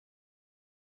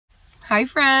Hi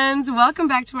friends, welcome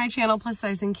back to my channel, Plus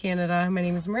Size in Canada. My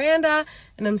name is Miranda,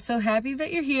 and I'm so happy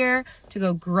that you're here to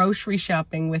go grocery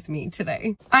shopping with me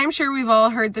today. I'm sure we've all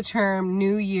heard the term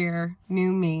new year,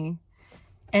 new me.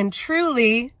 And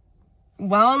truly,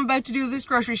 while I'm about to do this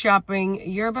grocery shopping,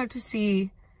 you're about to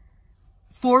see,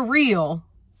 for real,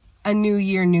 a new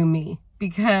year, new me.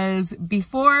 Because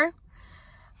before,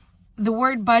 the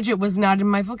word budget was not in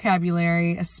my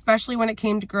vocabulary, especially when it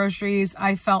came to groceries.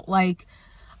 I felt like,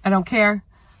 I don't care.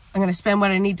 I'm going to spend what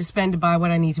I need to spend to buy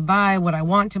what I need to buy, what I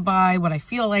want to buy, what I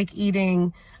feel like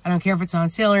eating. I don't care if it's on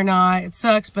sale or not. It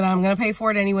sucks, but I'm going to pay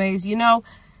for it anyways. You know,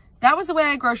 that was the way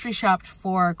I grocery shopped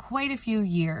for quite a few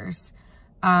years.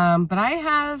 But I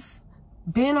have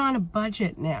been on a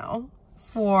budget now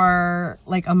for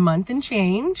like a month and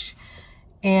change,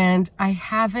 and I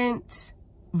haven't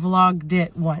vlogged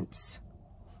it once.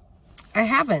 I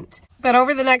haven't. But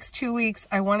over the next 2 weeks,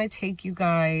 I want to take you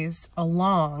guys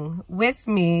along with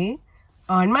me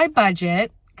on my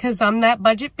budget, because I'm that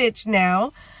budget bitch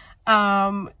now.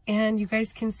 And you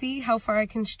guys can see how far I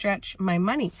can stretch my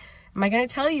money. Am I going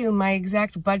to tell you my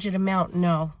exact budget amount?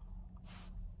 No.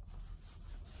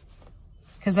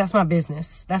 Because that's my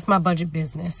business. That's my budget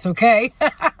business, okay?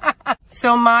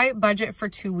 So my budget for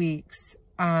 2 weeks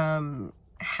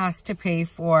has to pay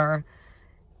for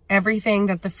everything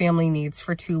that the family needs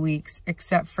for 2 weeks,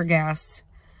 except for gas.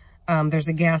 There's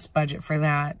a gas budget for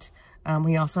that.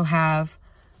 We also have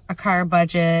a car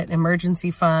budget,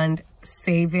 emergency fund,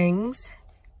 savings,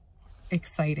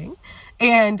 exciting,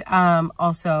 and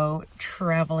also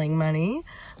traveling money.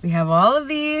 We have all of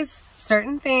these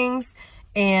certain things,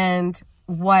 and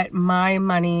what my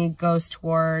money goes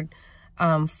toward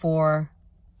for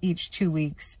each 2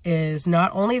 weeks is not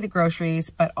only the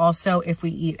groceries, but also if we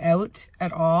eat out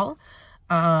at all.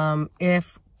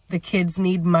 If the kids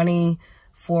need money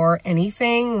for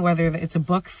anything, whether it's a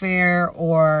book fair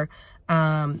or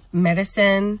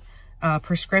medicine,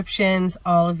 prescriptions,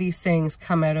 all of these things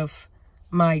come out of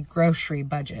my grocery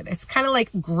budget. It's kind of like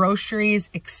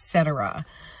groceries, etc.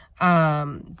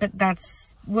 But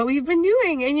that's what we've been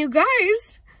doing. And you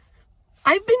guys,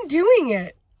 I've been doing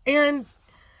it. And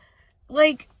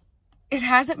like, it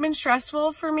hasn't been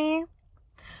stressful for me,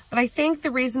 but I think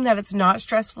the reason that it's not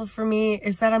stressful for me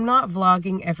is that I'm not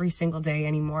vlogging every single day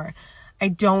anymore. I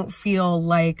don't feel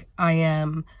like I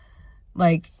am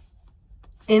like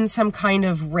in some kind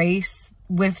of race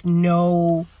with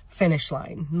no finish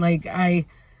line. Like I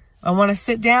want to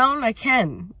sit down, I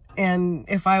can. And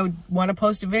if I want to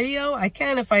post a video, I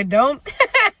can. If I don't,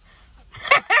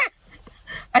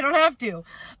 I don't have to.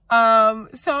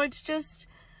 So it's just,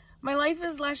 my life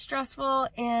is less stressful,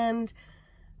 and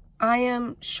I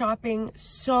am shopping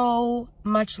so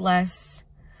much less.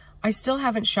 I still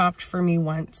haven't shopped for me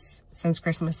once since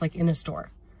Christmas, like in a store.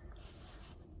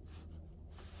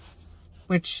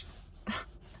 Which,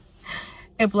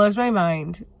 it blows my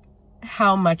mind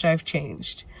how much I've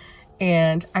changed.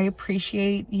 And I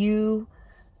appreciate you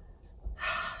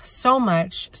so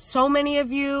much. So many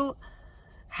of you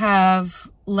have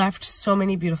left so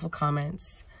many beautiful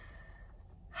comments.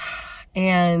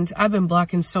 And I've been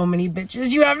blocking so many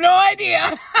bitches, you have no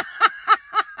idea.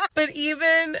 But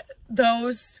even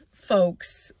those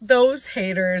folks, those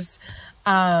haters,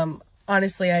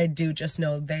 honestly, I do just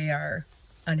know they are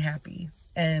unhappy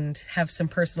and have some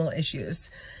personal issues.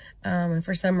 And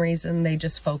for some reason, they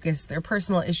just focus their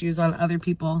personal issues on other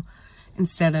people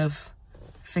instead of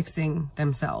fixing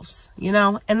themselves, you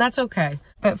know? And that's okay.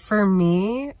 But for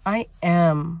me, I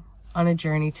am on a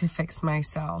journey to fix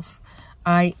myself.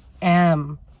 I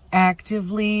am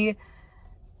actively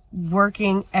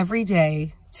working every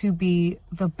day to be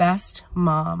the best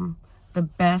mom, the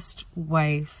best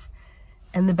wife,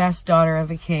 and the best daughter of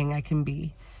a king I can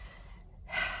be.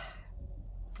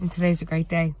 And today's a great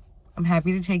day. I'm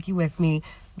happy to take you with me.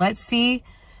 Let's see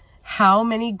how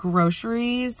many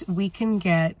groceries we can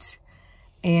get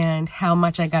and how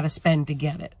much I gotta spend to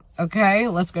get it. Okay,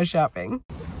 let's go shopping.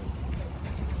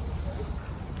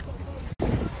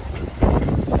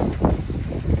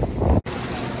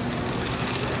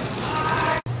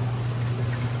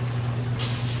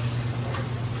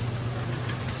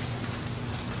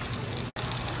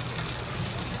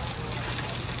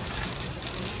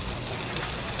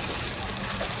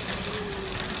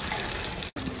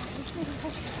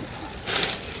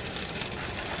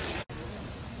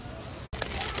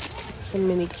 Some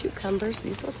mini cucumbers.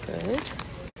 These look good.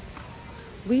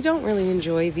 We don't really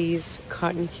enjoy these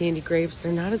cotton candy grapes.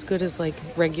 They're not as good as like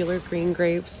regular green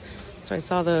grapes. So I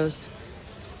saw those.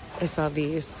 I saw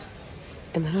these.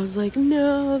 And then I was like,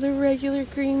 no, the regular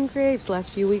green grapes.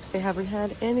 Last few weeks they haven't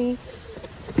had any.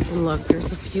 And look,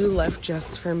 there's a few left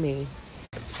just for me.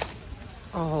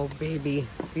 Oh, baby.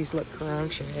 These look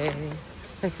crunchy.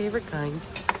 My favorite kind.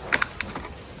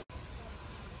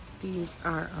 These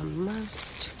are a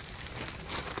must.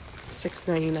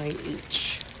 $6.99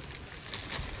 each.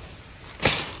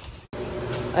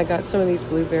 I got some of these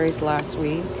blueberries last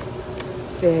week.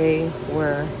 They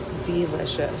were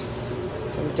delicious.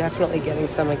 So I'm definitely getting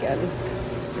some again.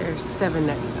 They're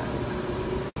 $7.99.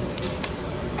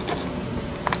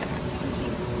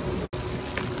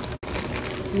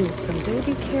 Need some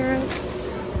baby carrots.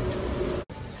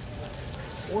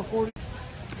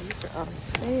 These are on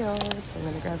sale, so I'm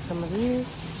gonna grab some of these.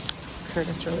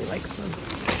 Curtis really likes them.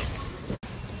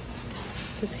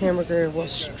 This hamburger will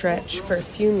stretch for a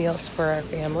few meals for our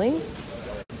family.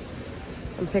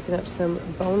 I'm picking up some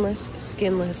boneless,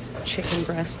 skinless chicken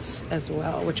breasts as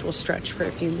well, which will stretch for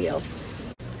a few meals.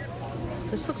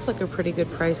 This looks like a pretty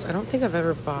good price. I don't think I've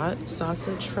ever bought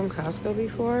sausage from Costco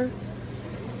before,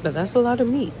 but that's a lot of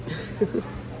meat.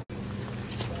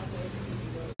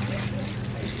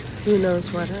 Who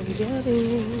knows what I'm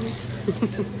getting?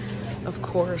 Of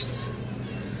course,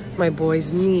 my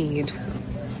boys need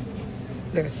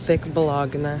their thick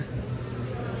bologna.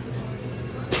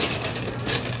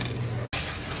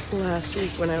 Last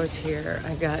week when I was here,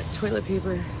 I got toilet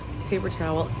paper, paper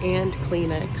towel, and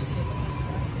Kleenex.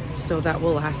 So that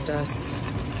will last us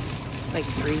like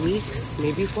 3 weeks,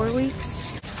 maybe 4 weeks.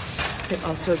 They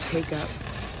also take up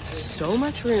so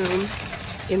much room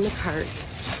in the cart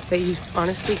that you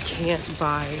honestly can't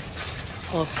buy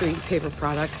all 3 paper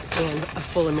products and a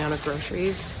full amount of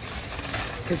groceries,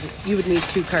 because you would need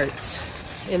 2 carts,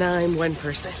 and I'm one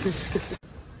person.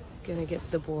 Gonna get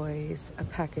the boys a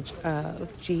package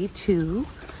of G2.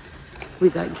 We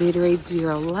got Gatorade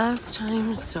Zero last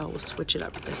time, so we'll switch it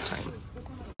up this time.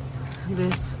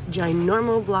 This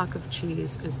ginormo block of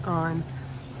cheese is on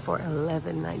for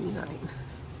 $11.99.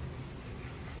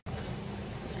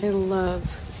 I love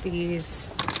these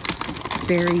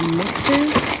berry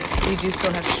mixes. We do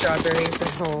still have strawberries at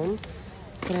home,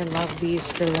 but I love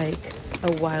these for like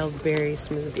a wild berry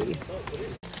smoothie.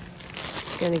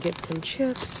 Gonna get some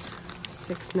chips,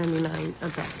 $6.99 a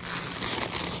bag,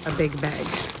 a big bag.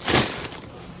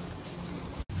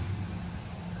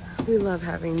 We love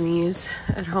having these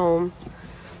at home.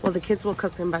 Well, the kids will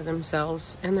cook them by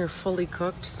themselves, and they're fully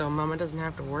cooked, so Mama doesn't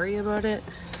have to worry about it.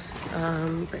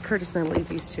 But Curtis and I will eat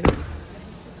these too.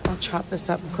 I'll chop this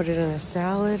up and put it in a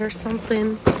salad or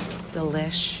something.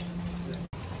 Delish.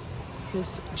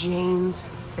 This Jane's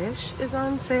fish is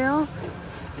on sale.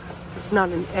 It's not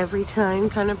an every time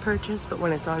kind of purchase, but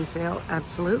when it's on sale,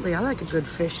 absolutely. I like a good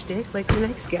fish stick like the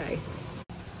next guy.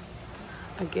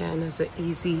 Again, as an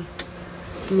easy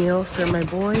meal for my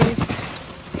boys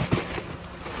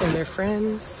and their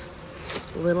friends.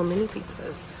 Little mini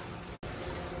pizzas.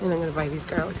 And I'm gonna buy these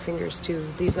garlic fingers too.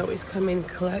 These always come in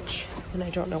clutch and I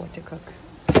don't know what to cook.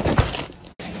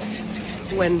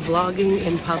 When vlogging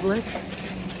in public,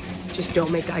 just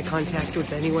don't make eye contact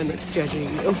with anyone that's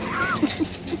judging you.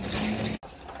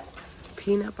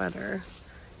 Peanut butter,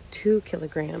 2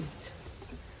 kilograms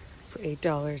for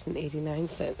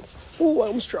 $8.89. Oh, I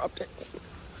almost dropped it.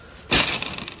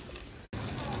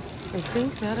 I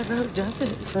think that about does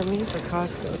it for me for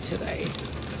Costco today.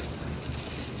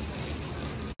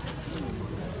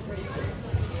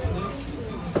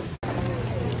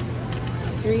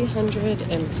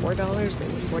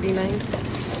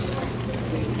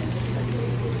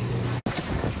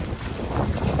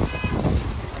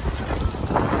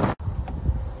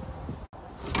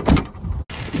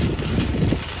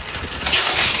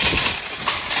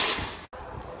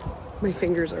 My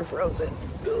fingers are frozen.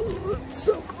 Ooh, it's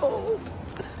so cold.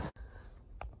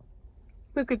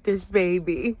 Look at this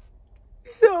baby.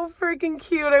 So freaking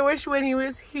cute. I wish Winnie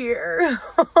was here.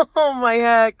 Oh my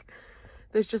heck.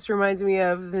 This just reminds me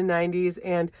of the 90s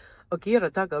and "O quiero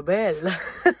Taco Bell."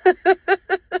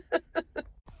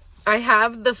 I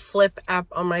have the Flip app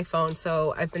on my phone,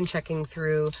 so I've been checking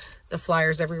through the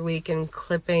flyers every week and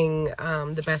clipping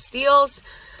the best deals.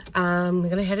 I'm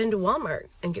gonna head into Walmart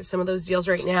and get some of those deals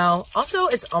right now. Also,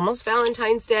 it's almost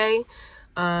Valentine's Day.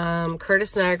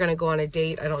 Curtis and I are gonna go on a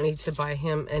date. I don't need to buy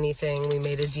him anything. We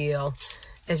made a deal,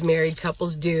 as married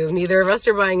couples do. Neither of us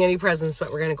are buying any presents,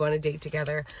 but we're gonna go on a date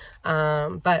together.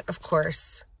 But of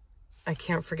course, I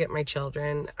can't forget my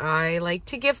children. I like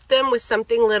to gift them with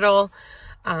something little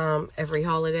every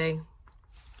holiday,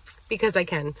 because I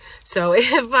can. So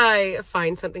if I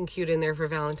find something cute in there for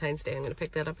Valentine's Day, I'm going to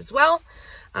pick that up as well.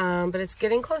 But it's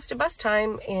getting close to bus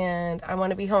time and I want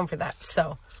to be home for that.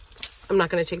 So I'm not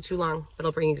going to take too long, but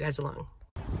I'll bring you guys along.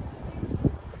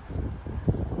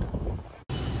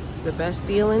 The best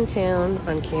deal in town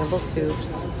on Campbell's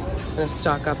soups. I'm gonna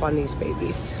stock up on these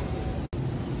babies.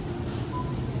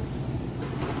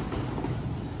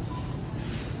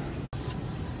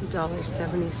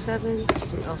 $1.77 for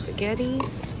some alfaghetti.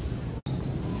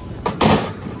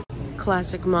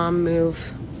 Classic mom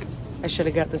move. I should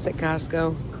have got this at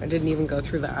Costco. I didn't even go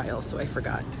through the aisle, so I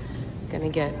forgot. Gonna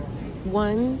get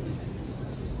one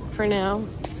for now.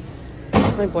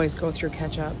 My boys go through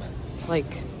ketchup.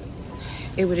 Like,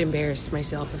 it would embarrass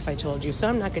myself if I told you, so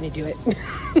I'm not gonna do it.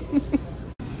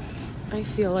 I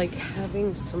feel like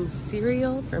having some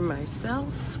cereal for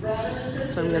myself,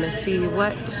 so I'm gonna see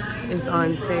what is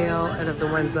on sale out of the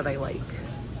ones that I like.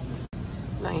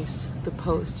 Nice. The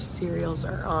Post cereals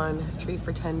are on 3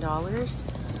 for $10.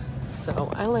 So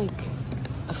I like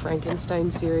a Frankenstein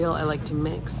cereal. I like to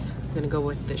mix. I'm gonna go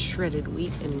with the shredded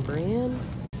wheat and bran,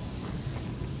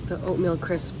 the oatmeal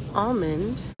crisp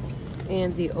almond,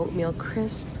 and the oatmeal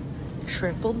crisp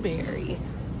triple berry.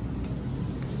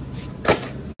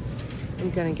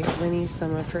 I'm gonna get Winnie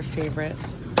some of her favorite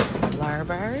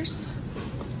Larbars.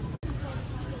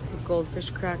 The goldfish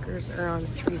crackers are on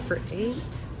 3 for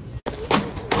 $8.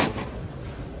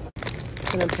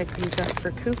 Gonna pick these up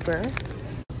for Cooper.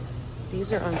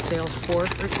 These are on sale 4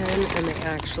 for $10, and they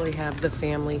actually have the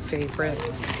family favorite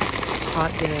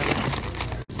hot damn.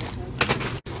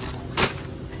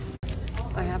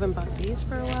 I haven't bought these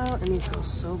for a while, and these go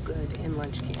so good in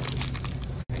lunch cans.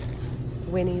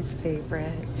 Winnie's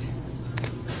favorite.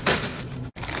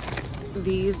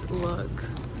 These look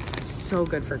so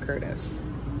good for Curtis.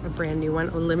 A brand new one,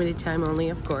 a limited time only,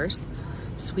 of course.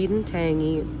 Sweet and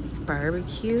tangy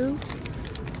barbecue.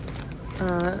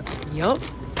 Yup.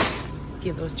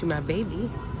 Give those to my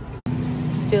baby.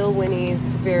 Still Winnie's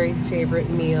very favorite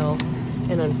meal,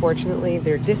 and unfortunately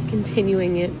they're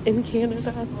discontinuing it in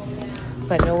Canada,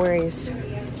 but no worries.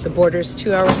 The border's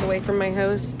 2 hours away from my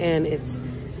house, and it's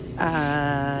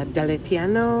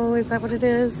Deletiano, is that what it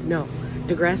is? No,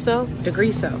 DeGriso,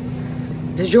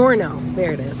 DiGiorno,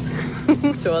 there it is.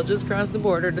 So I'll just cross the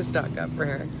border to stock up for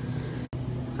her.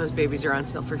 Those babies are on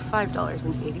sale for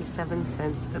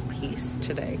 $5.87 a piece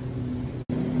today.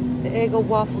 The Eggo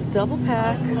waffle double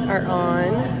pack are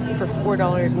on for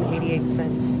 $4.88.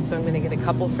 So I'm gonna get a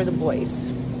couple for the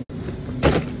boys.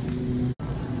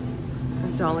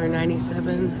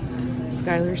 $1.97,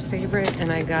 Skylar's favorite,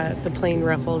 and I got the plain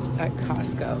Ruffles at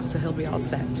Costco, so he'll be all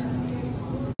set.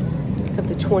 Got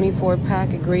the 24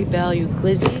 pack of Great Value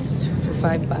Glizzies for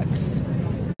 $5.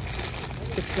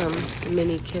 Get some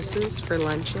mini kisses for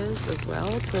lunches as well.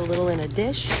 Put a little in a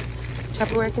dish,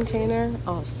 Tupperware container,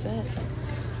 all set.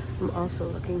 I'm also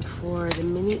looking for the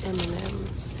mini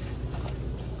M&Ms.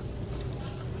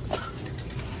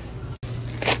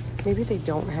 Maybe they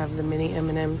don't have the mini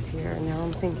M&Ms here. Now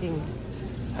I'm thinking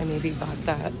I maybe bought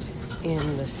that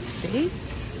in the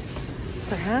States,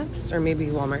 perhaps, or maybe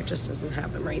Walmart just doesn't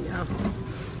have them right now.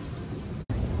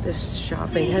 This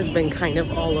shopping has been kind of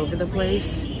all over the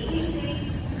place.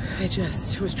 I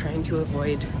just was trying to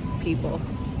avoid people.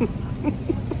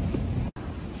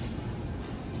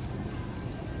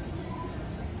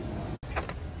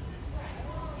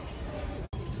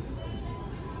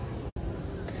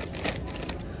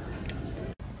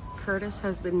 Curtis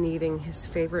has been needing his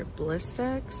favorite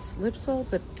Blistex lip sole,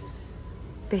 but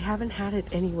they haven't had it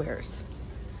anywheres.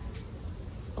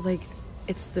 Like,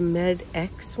 it's the Med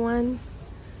X one.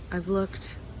 I've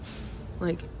looked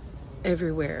like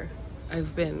everywhere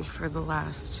I've been for the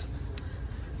last,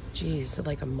 geez,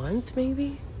 like a month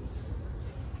maybe?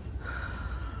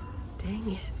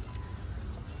 Dang it.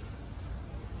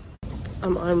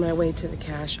 I'm on my way to the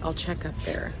cash. I'll check up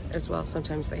there as well.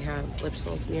 Sometimes they have lip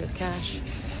soles near the cash.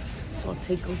 So I'll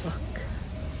take a look.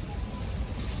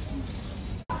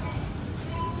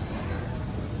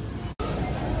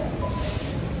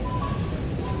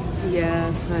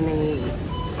 Yes, honey.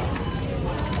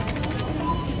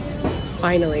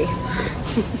 Finally.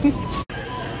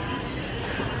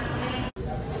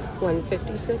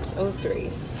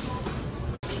 156.03.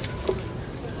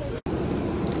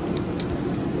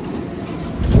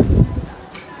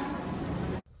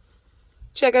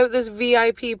 Check out this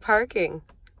VIP parking.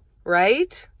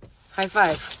 Right? High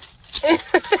five.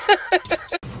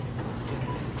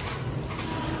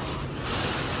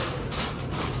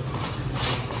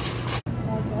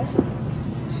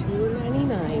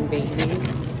 $2.99, baby.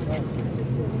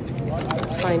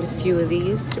 Find a few of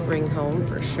these to bring home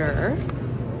for sure.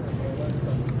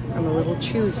 I'm a little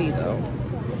choosy though.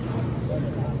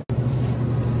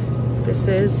 This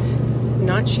is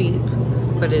not cheap,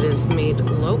 but it is made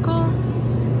local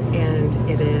and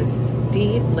it is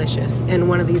delicious. And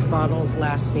one of these bottles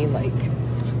lasts me like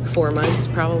 4 months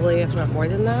probably, if not more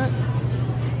than that.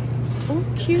 Oh,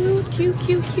 cute, cute,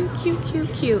 cute, cute, cute,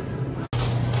 cute, cute.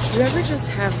 Do you ever just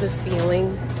have the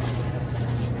feeling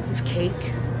of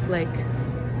cake? Like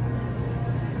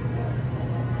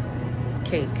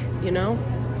cake, you know?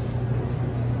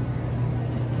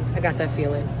 I got that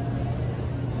feeling.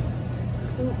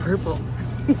 Ooh, purple.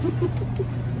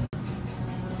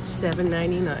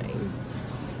 $7.99.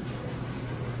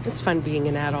 It's fun being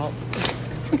an adult.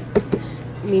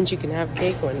 It means you can have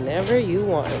cake whenever you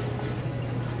want.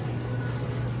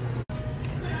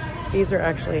 These are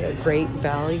actually a great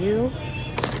value.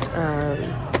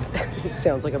 It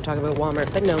sounds like I'm talking about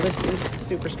Walmart, but no, this is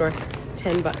Superstore.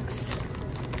 10 bucks.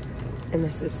 And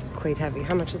this is quite heavy.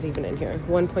 How much is even in here?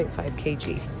 1.5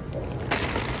 kg.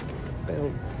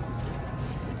 Boom.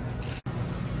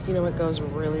 You know what goes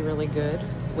really, really good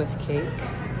with cake?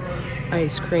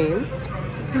 Ice cream.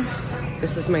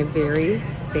 This is my very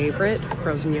favorite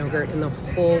frozen yogurt in the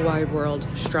whole wide world.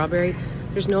 Strawberry.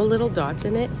 There's no little dots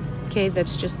in it. Okay,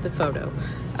 that's just the photo.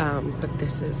 But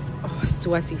this is, oh,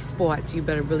 sweaty spots. You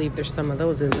better believe there's some of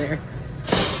those in there.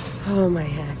 Oh my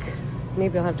heck.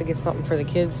 Maybe I'll have to get something for the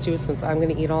kids too, since I'm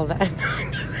gonna eat all that.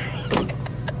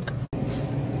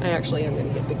 I actually am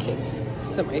gonna get the kids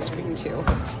some ice cream too.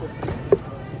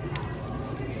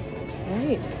 All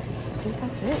right, I think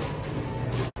that's it.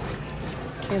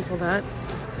 Cancel that.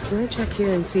 I'm gonna check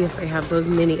here and see if they have those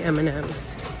mini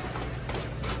M&Ms.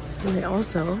 And I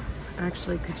also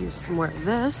actually could use some more of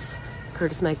this.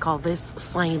 Curtis and I call this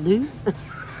Saint-Lou.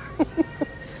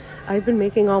 I've been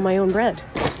making all my own bread.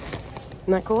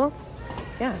 Isn't that cool?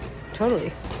 Yeah,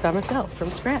 totally. By myself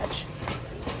from scratch.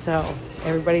 So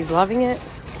everybody's loving it.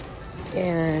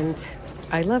 And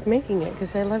I love making it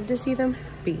because I love to see them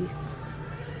happy.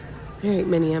 All right,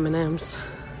 mini M&Ms.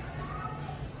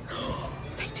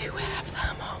 They do have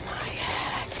them. Oh my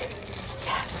heck.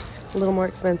 Yes. A little more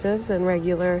expensive than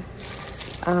regular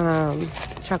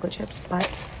chocolate chips, but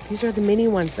these are the mini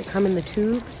ones that come in the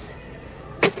tubes.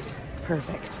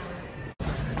 Perfect.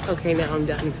 Okay, now I'm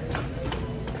done.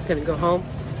 I'm gonna go home,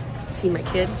 see my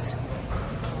kids,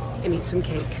 and eat some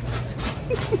cake.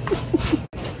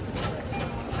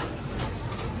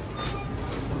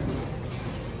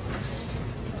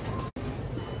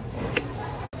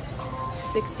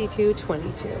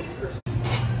 $62.22.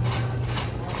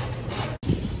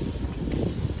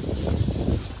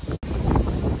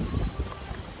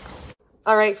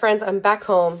 All right, friends, I'm back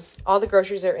home. All the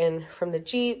groceries are in from the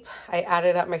Jeep. I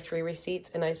added up my 3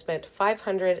 receipts and I spent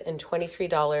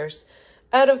 $523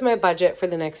 out of my budget for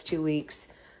the next 2 weeks.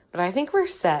 But I think we're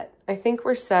set. I think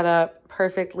we're set up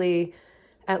perfectly,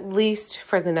 at least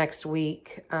for the next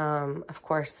week. Of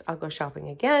course, I'll go shopping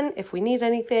again if we need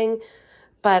anything,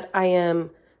 but I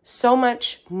am so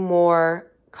much more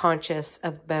conscious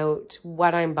about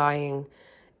what I'm buying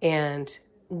and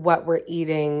what we're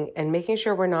eating and making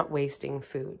sure we're not wasting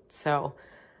food. So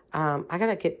I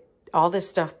gotta get all this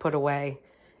stuff put away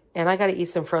and I gotta eat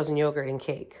some frozen yogurt and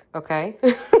cake, okay?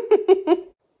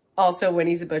 Also,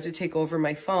 Winnie's about to take over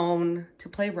my phone to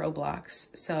play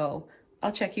Roblox. So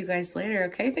I'll check you guys later,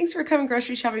 okay? Thanks for coming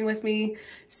grocery shopping with me.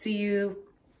 See you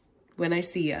when I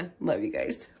see ya. Love you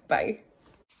guys. Bye.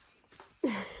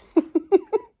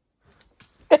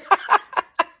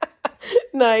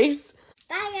 Nice.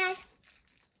 Bye,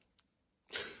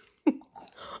 guys.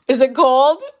 Is it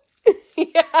cold?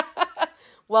 Yeah.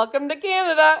 Welcome to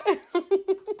Canada.